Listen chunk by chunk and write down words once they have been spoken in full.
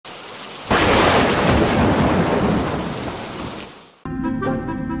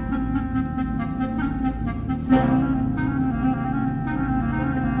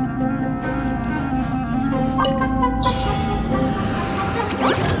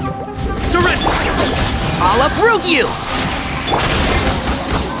I'll uproot you!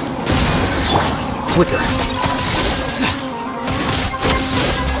 Flicker.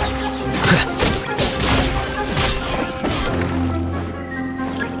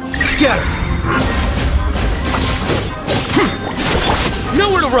 Scatter!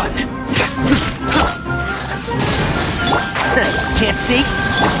 Nowhere to run! Can't see?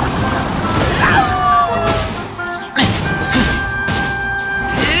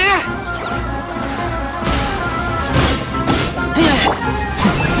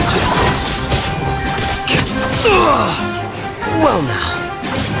 Well now.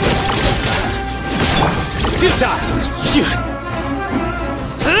 Futile!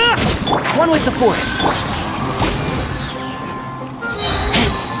 One with the force.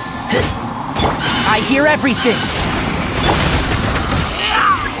 I hear everything.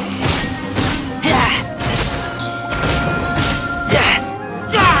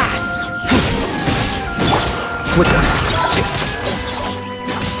 Flicker.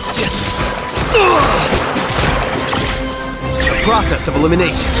 Process of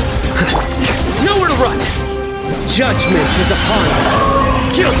elimination. Nowhere to run. Judgment is upon you.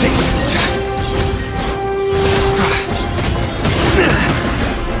 Guilty.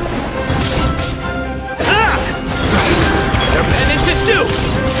 Their penance is due.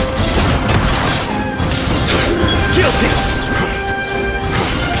 Guilty.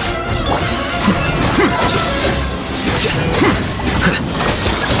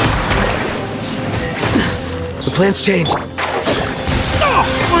 The plans changed.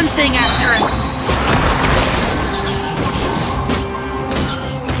 One thing after it.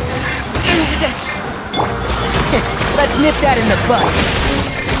 Let's nip that in the bud.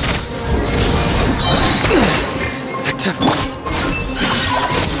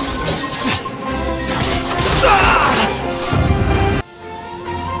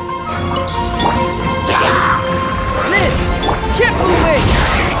 Liz! Keep moving!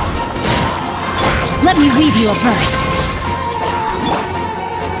 Let me weave you a verse.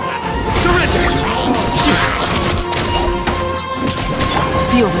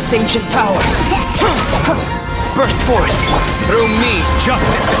 Feel this ancient power. Burst forth. Through me,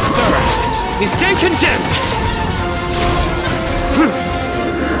 justice is served. You stand condemned.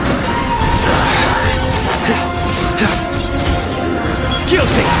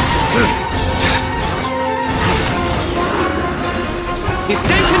 Guilty. You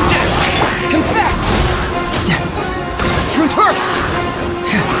stand condemned. Confess. Truth hurts.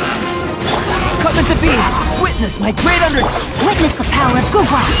 Coming to be. Witness my great Witness the power of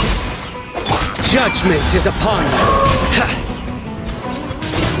Gugwa. Judgment is upon you.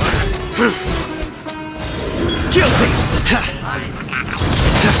 Guilty.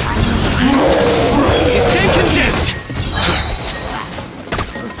 You stand condemned.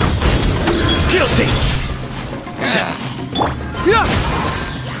 Guilty.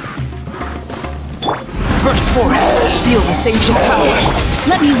 Burst forth. Feel this ancient power.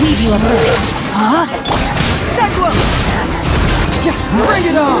 Let me weave you a verse. Huh? Cyclone! Bring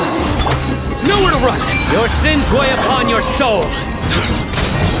it on! Nowhere to run! Your sins weigh upon your soul!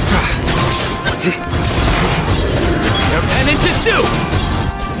 Your penance is due!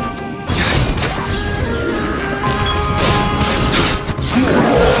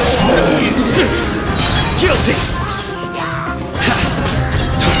 Guilty!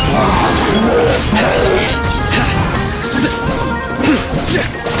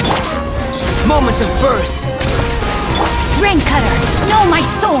 Moment of birth! Ring cutter, know my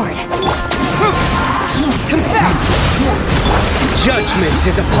sword! Confess! Judgment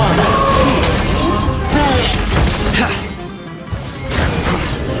is upon you!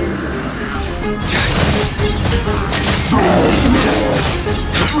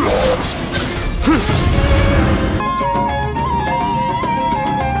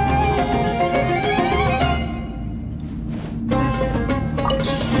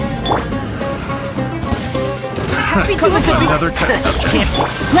 Another test subject.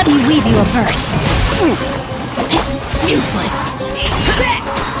 Let me weave you a verse. Useless.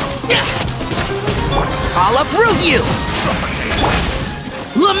 I'll uproot you!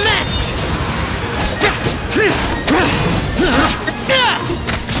 Lament!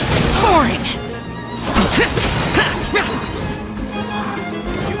 Boring!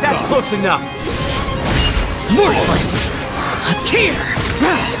 That's close enough. Worthless! Here!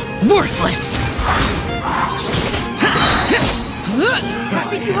 Worthless!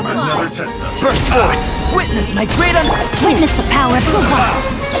 Another test subject. Burst forth! Witness my great Witness the power of Gugwa.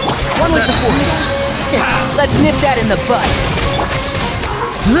 One with the force. Let's nip that in the bud.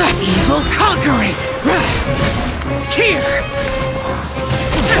 Evil conquering! Here!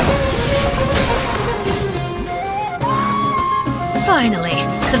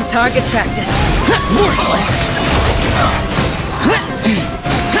 Some target practice. Worthless!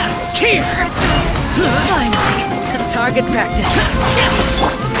 Here! Finally, some target practice.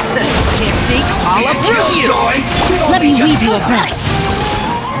 Can't see? I'll uproot you! Let me weave you a verse.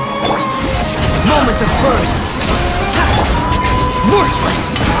 Moments of birth!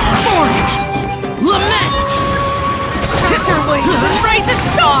 Worthless! Form! Lament! Capture wings and raise a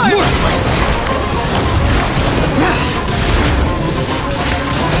storm! Worthless!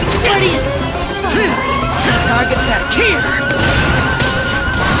 What do you... Some target practice. Here!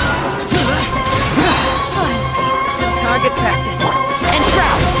 Some target practice.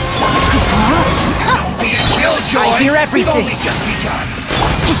 Entrap! Killjoy! I hear everything! We've only just begun.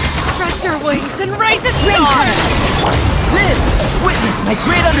 Stretch your wings and raise a Ring storm! cutter! Live! Witness my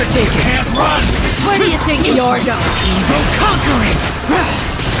great undertaking! Can't run! Where do you think you're going? Ego conquering!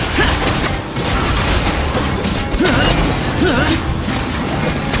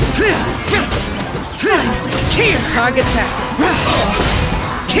 Here! Target practice.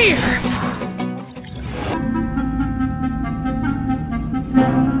 Here!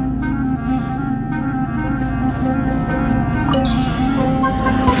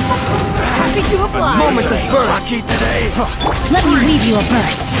 Happy to apply. Moments of birth! Lucky today. Let me leave you a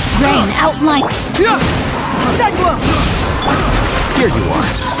verse. Rain outline. Cyclone! Here you are.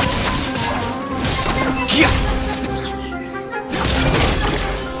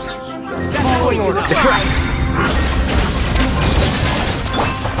 Following order. Deflect!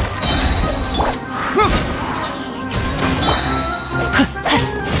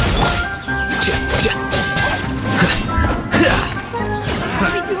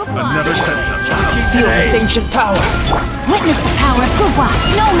 Happy to apply. Another test subject. Feel this ancient power. Witness the power of Gurwa.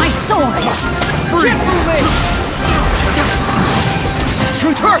 Know my sword.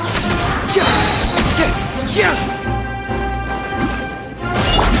 Truth hurts!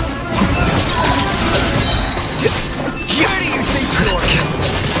 Where do you think you're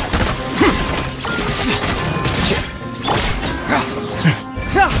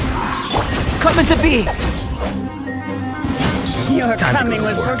coming to be! Your coming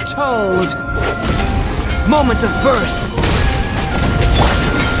was foretold. Moment of birth!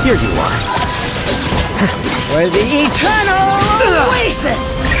 Here you are. For the eternal oasis!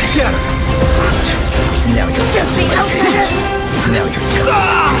 Scatter! Now you're Just the outsider. Now you're dead.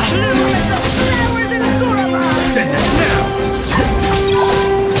 Flowers in Gurama! Send it now.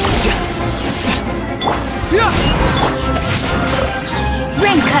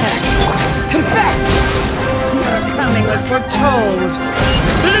 Ring cutter. Confess! Your coming was foretold.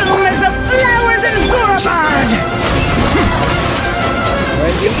 Bloom as the flowers in Gurama!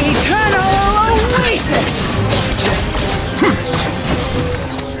 For the eternal oasis!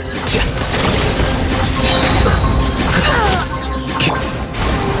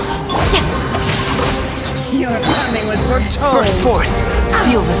 Your coming was foretold. Burst forth!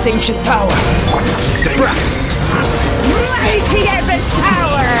 Feel this ancient power! Deflect! Mighty as a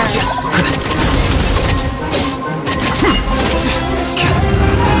tower!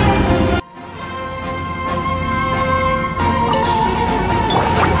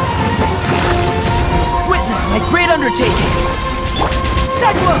 Witness my great undertaking!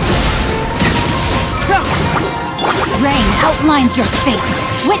 Cyclone! Rain outlines your fate.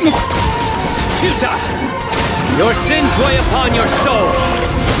 Witness. Futile! Your sins weigh upon your soul!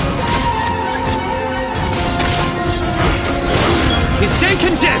 You stand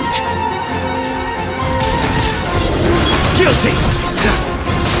condemned! Guilty!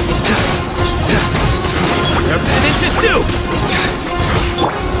 Your penance is due!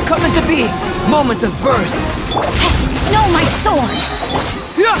 Coming to be! Moments of birth! Know my sword.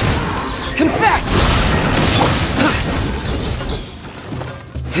 Confess!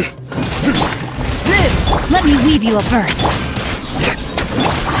 Live! Let me weave you a verse.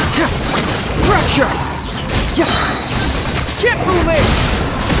 Fracture! Get moving!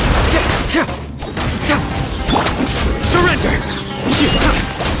 Surrender!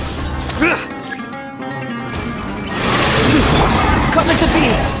 Coming to be!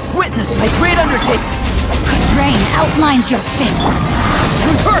 Witness my great undertaking! Rain outlines your fate.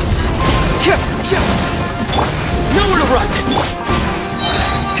 Truth hurts! Nowhere to run!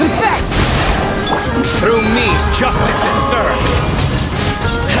 Confess! Through me, justice is served!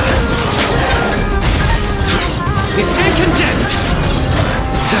 You stand condemned!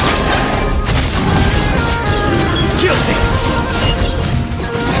 Guilty!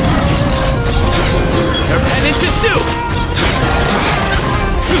 Your penance is due!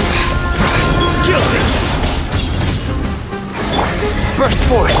 Guilty! Burst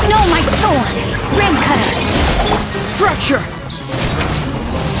forth! Know my sword. Ring cutter. Fracture!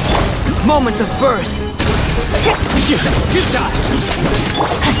 Moments of birth.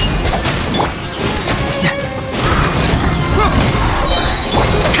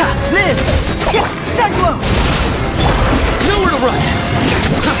 Live! Cyclo! Nowhere to run!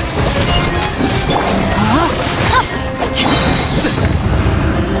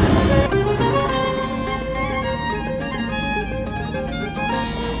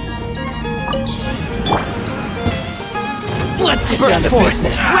 Let's get down to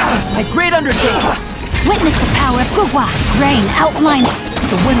business. Witness my great undertaking. Witness the power of Gugwa. Rain outline.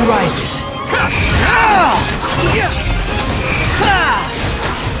 The wind rises.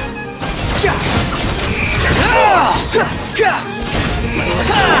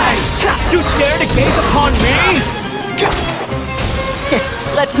 You dare to gaze upon me?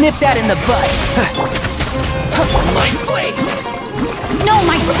 Let's nip that in the bud. My blade. No,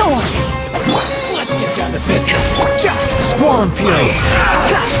 my sword. Let's get down to business. Squall and fury.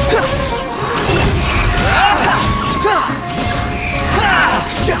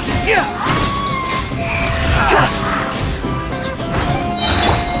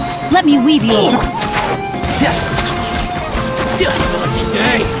 Let me weave you over.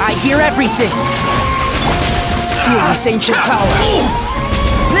 I hear everything. Feel this ancient power.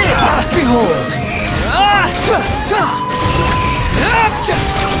 Behold.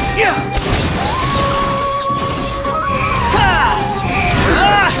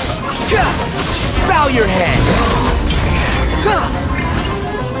 Bow your head.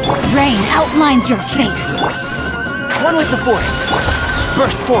 Rain outlines your fate. One with the force.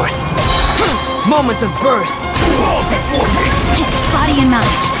 Burst forth. Moments of birth. Body and mind.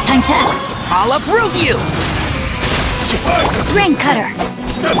 Time to act. I'll uproot you. Rain cutter.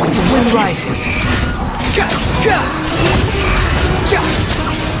 The wind rises.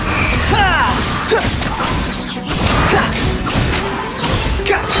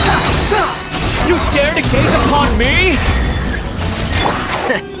 You dare to gaze upon me?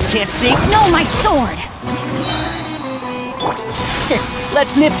 Can't see? No, my sword.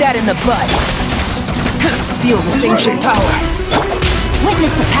 Let's nip that in the bud. Feel this ancient power.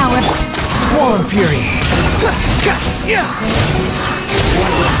 Witness the power. Squall and fury.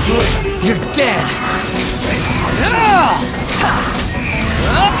 You're dead.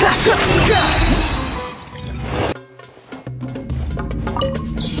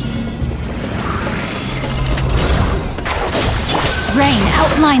 Rain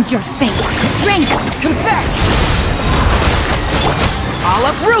outlines your fate. Rain. Confess! I'll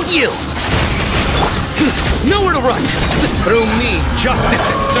uproot you! Nowhere to run! Through me, justice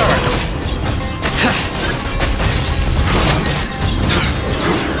is served!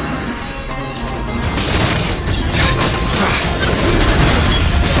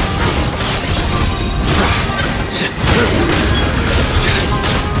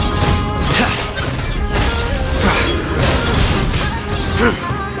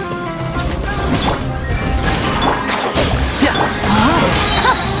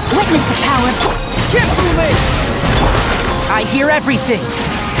 Witness the power. Can't move it! I hear everything!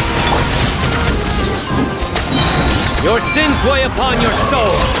 Your sins weigh upon your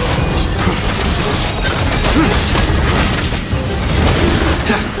soul!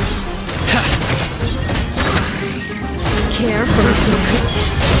 Care for a dance?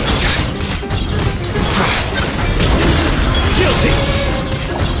 Guilty!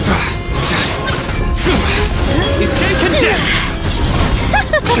 You stand condemned!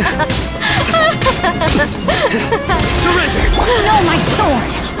 Surrender! No, my sword!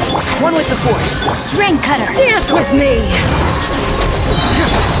 One with the force! Rain cutter! Dance with me!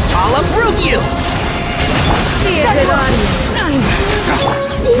 I'll uproot you! Is it audience?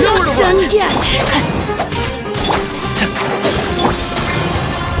 Nowhere to Done run! yet!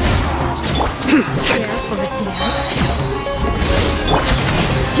 Care for a dance?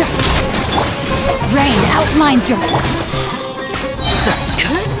 Rain outlines your...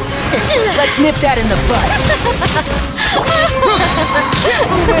 Let's nip that in the bud.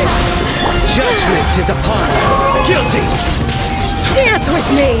 Judgment is upon you. Guilty. Dance with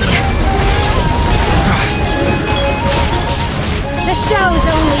me! The show's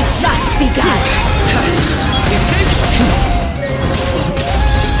only just begun.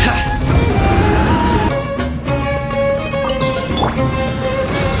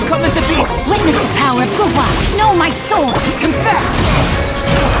 Come into being. Witness the power of Gugwa. No, my sword. Confess.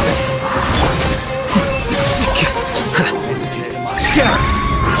 Scatter.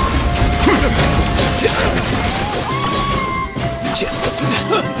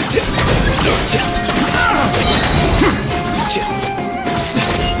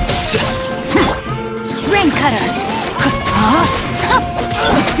 Rain cutter.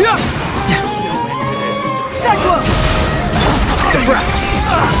 Cyclone! Deflect!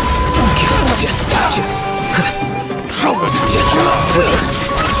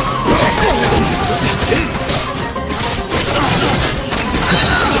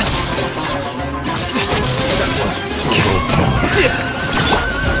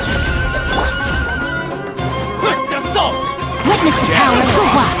 Witness the power of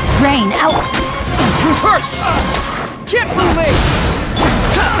Gugwa! Rain out! Reverse! Can't fool me!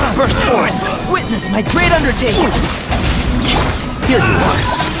 Burst forth! Witness my great undertaking! Here you are.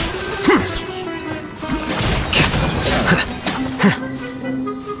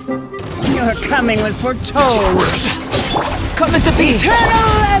 Your coming was foretold. Coming to be!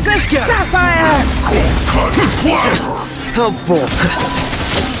 Eternal as a sapphire! How bold!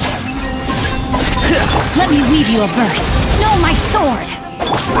 Let me weave you a verse. No, my sword!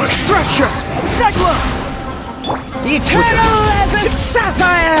 Structure! Cyclone! Eternal as a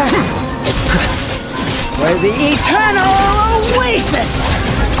sapphire! Where the eternal oasis!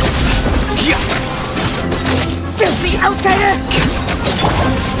 Filthy outsider!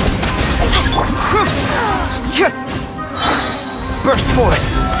 Burst forth!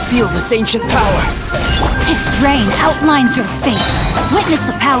 Feel this ancient power! Rain outlines your fate. Witness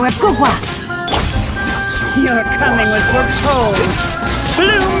the power of Gugwa! Your coming was foretold.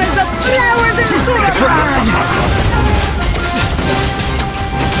 Bloom as the flowers in Gugwa!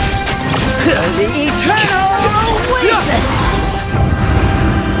 The eternal oasis!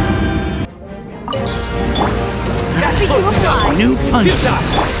 Ready to apply! New punch!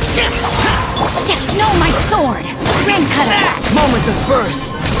 No, my sword! Rain cutter! Moment of birth!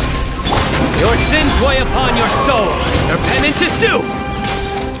 Your sins weigh upon your soul! Your penance is due!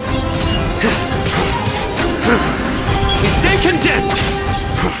 You stand condemned!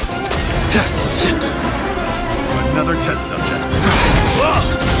 Another test subject.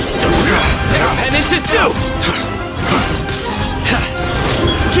 Your penance is due!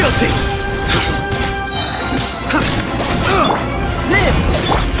 Guilty! Live!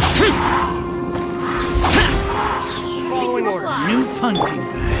 Following order. New punching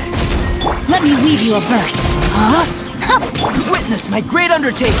bag. Let me weave you a verse. Huh? Witness my great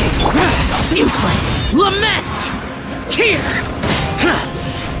undertaking! Useless! Lament! Here!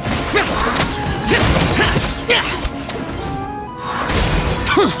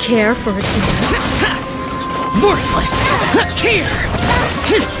 Care for a dance? Worthless! Here!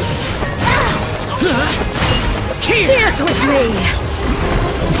 Dance with me!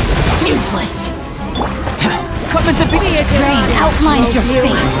 Useless! Coming to be Rain outlines your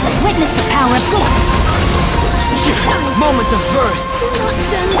fate. Witness the power of God. Moment of birth! Not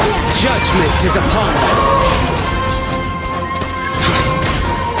done yet. Judgment is upon you!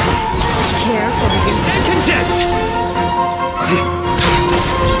 Care for the Stand condemned!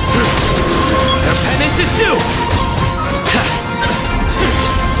 Your penance is due!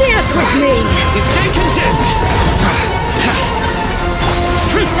 Dance with me! You stand condemned!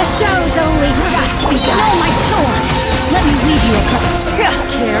 The show's only just begun. No, my sword! Let me weave you a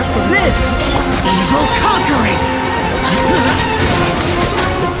care for This! Evil conquering!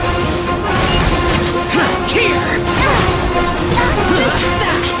 Here!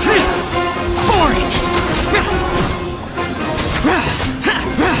 Boring!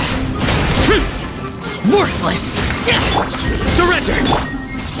 Worthless! Surrender!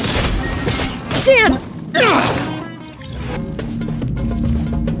 Dance!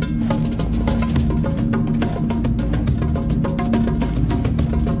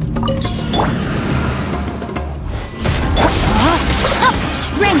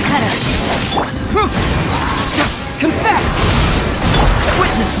 Rain cutter! Confess!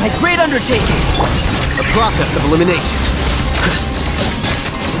 Witness my great undertaking! A process of elimination.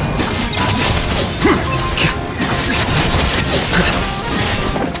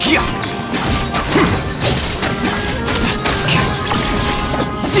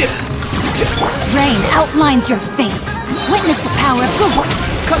 Rain outlines your fate. Witness the power of Google.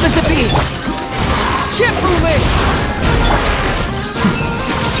 Coming to be! Can't fool me!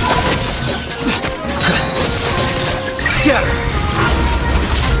 Scatter!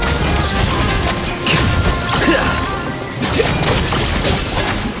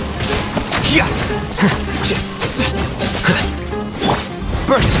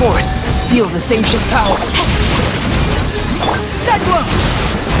 Burst forth! Feel this ancient power! Cyclone!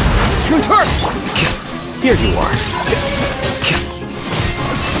 Reverse! Here you are.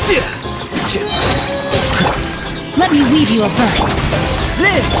 Let me weave you a verse.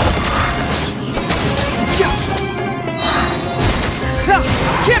 Live!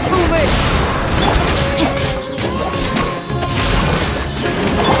 Can't fool me!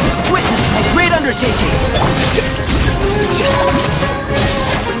 Witness my great undertaking!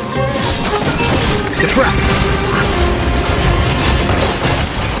 Defract!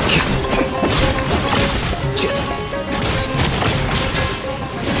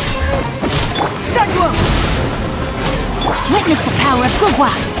 Cyclone! Witness the power of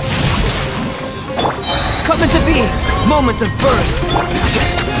Gugwa! Coming to be! Moments of birth!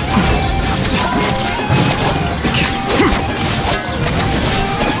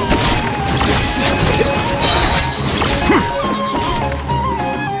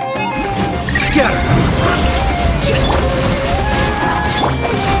 Scatter!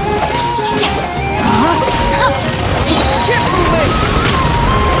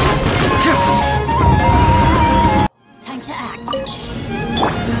 Time to act.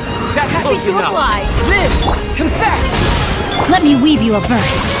 That's Happy close to enough. oblige. Live! Confess! Let me weave you a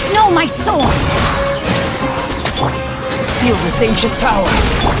verse. Know my soul! Feel this ancient power!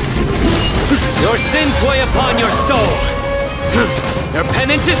 Your sins weigh upon your soul! Your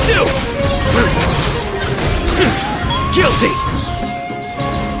penance is due! Guilty!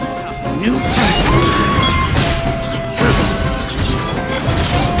 New time!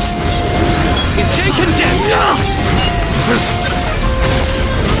 Instant condemned!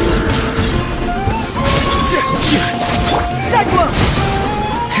 Cyclone!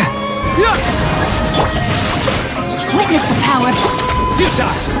 Witness the power.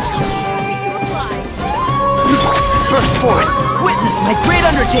 Futile! Happy to oblige. Burst forth! Witness my great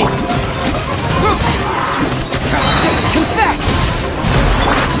undertaking! Confess!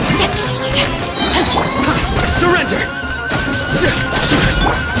 Surrender!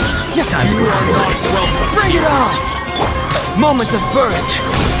 Time to welcome. Bring it on! Moments of birth!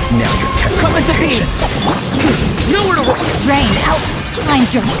 Now you're testing Coming to be! Nowhere to walk! Rain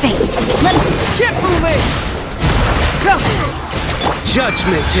outlines your fate. Let me... Keep moving! Come!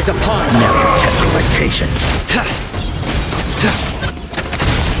 Judgment is upon me! Now you're testing my patience.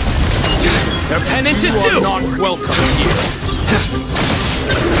 Their penance is due! Not welcome here!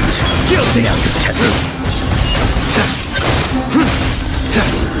 Guilty! Now you're testing.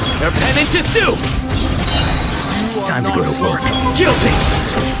 Their penance is due! Time to go to work. Guilty!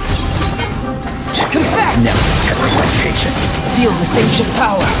 Confess! Now you're testing my patience. Feel this ancient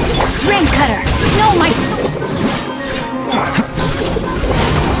power! Rain cutter. Know my soul.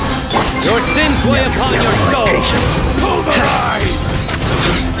 Your sins weigh upon your Testing my soul! patience. Pulverize!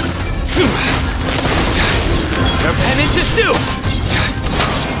 Your penance is due!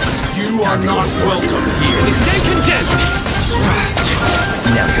 You are not welcome here! Stay condemned!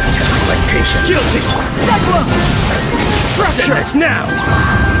 Now you're testing my patience. Guilty! Cyclone! Pressure! Finish now!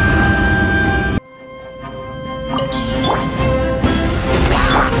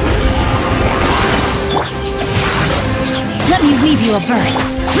 Let me weave you a verse.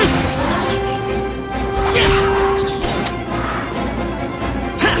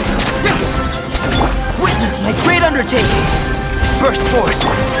 Witness my great undertaking! Burst forth!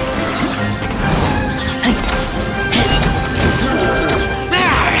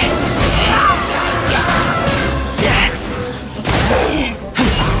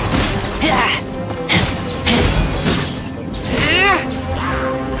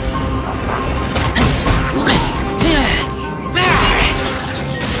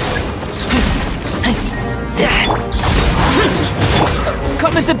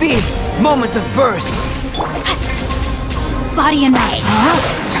 Coming to be! Moments of birth! Body and mind.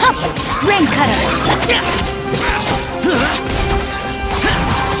 Rain cutter.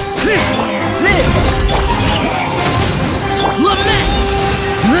 Live! Lament!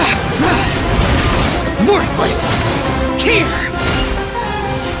 Worthless! Here!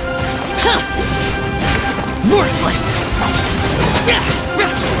 Worthless!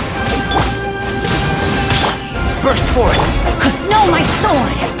 Burst forth! Know my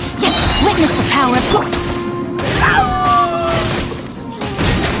sword. Witness the power of...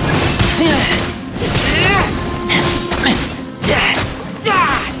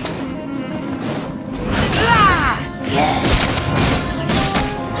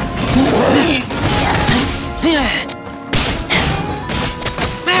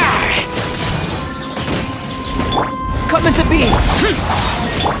 Coming to be!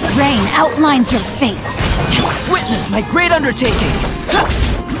 Rain outlines your fate. Witness my great undertaking!